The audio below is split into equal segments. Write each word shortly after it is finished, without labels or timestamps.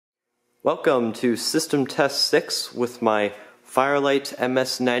Welcome to System Test 6 with my Fire-Lite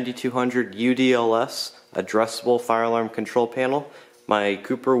MS9200 UDLS addressable fire alarm control panel, my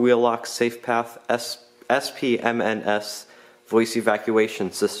Cooper Wheelock SafePath SPMNS voice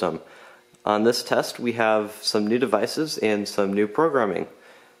evacuation system. On this test we have some new devices and some new programming.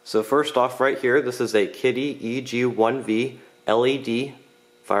 So first off right here, this is a Kidde EG1V LED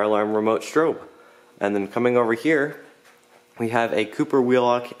fire alarm remote strobe. And then coming over here, we have a Cooper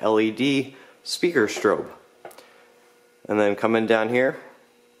Wheelock LED speaker strobe. And then coming down here,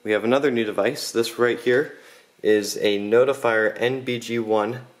 we have another new device. This right here is a Notifier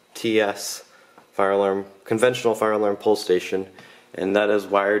NBG1 TS fire alarm, conventional fire alarm pull station, and that is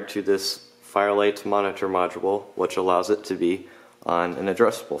wired to this Fire-Lite monitor module, which allows it to be on an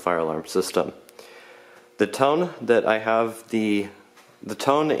addressable fire alarm system. The tone that I have the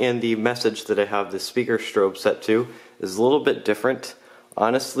tone and the message that I have the speaker strobe set to is a little bit different.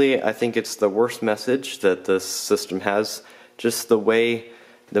 Honestly, I think it's the worst message that this system has. Just the way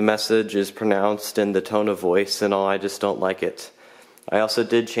the message is pronounced and the tone of voice and all, I just don't like it. I also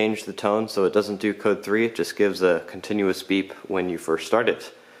did change the tone so it doesn't do code 3, it just gives a continuous beep when you first start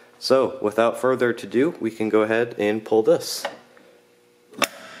it. So, without further ado, we can go ahead and pull this.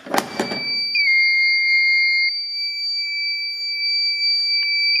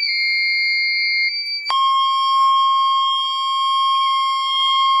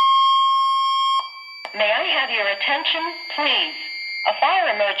 May I have your attention, please? A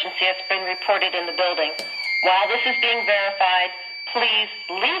fire emergency has been reported in the building. While this is being verified, please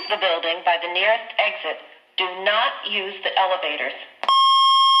leave the building by the nearest exit. Do not use the elevators.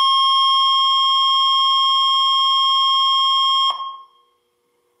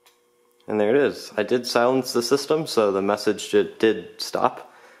 And there it is. I did silence the system, so the message did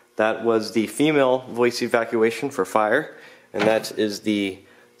stop. That was the female voice evacuation for fire, and that is the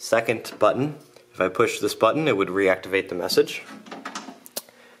second button. If I push this button, it would reactivate the message.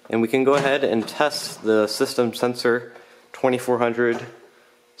 And we can go ahead and test the System Sensor 2400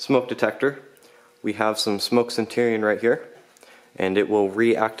 smoke detector. We have some smoke centurion right here, and it will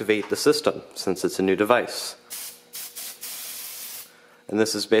reactivate the system since it's a new device. And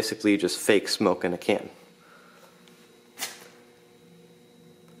this is basically just fake smoke in a can.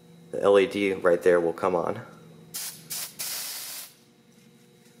 The LED right there will come on.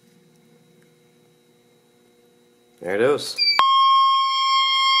 There it is.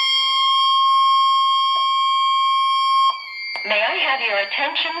 May I have your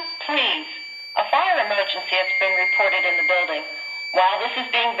attention, please? A fire emergency has been reported in the building. While this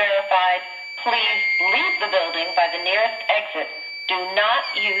is being verified, please leave the building by the nearest exit. Do not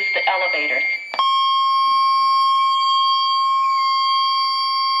use the elevators.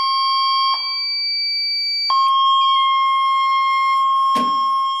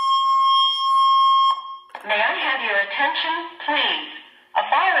 May I have your attention, please? A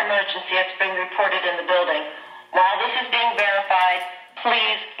fire emergency has been reported in the building. While this is being verified,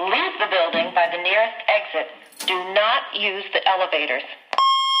 please leave the building by the nearest exit. Do not use the elevators.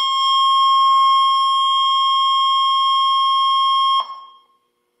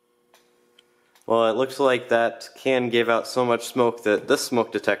 Well, it looks like that can gave out so much smoke that this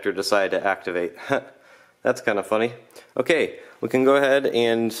smoke detector decided to activate. That's kind of funny. Okay, we can go ahead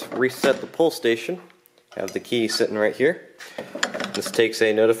and reset the pull station. Have the key sitting right here. This takes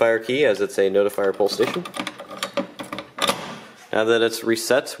a notifier key as it's a notifier pull station. Now that it's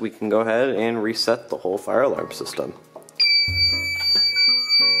reset, we can go ahead and reset the whole fire alarm system.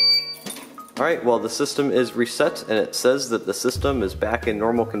 Alright, well the system is reset and it says that the system is back in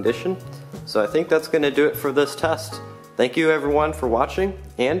normal condition. So I think that's going to do it for this test. Thank you everyone for watching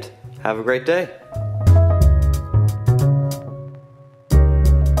and have a great day.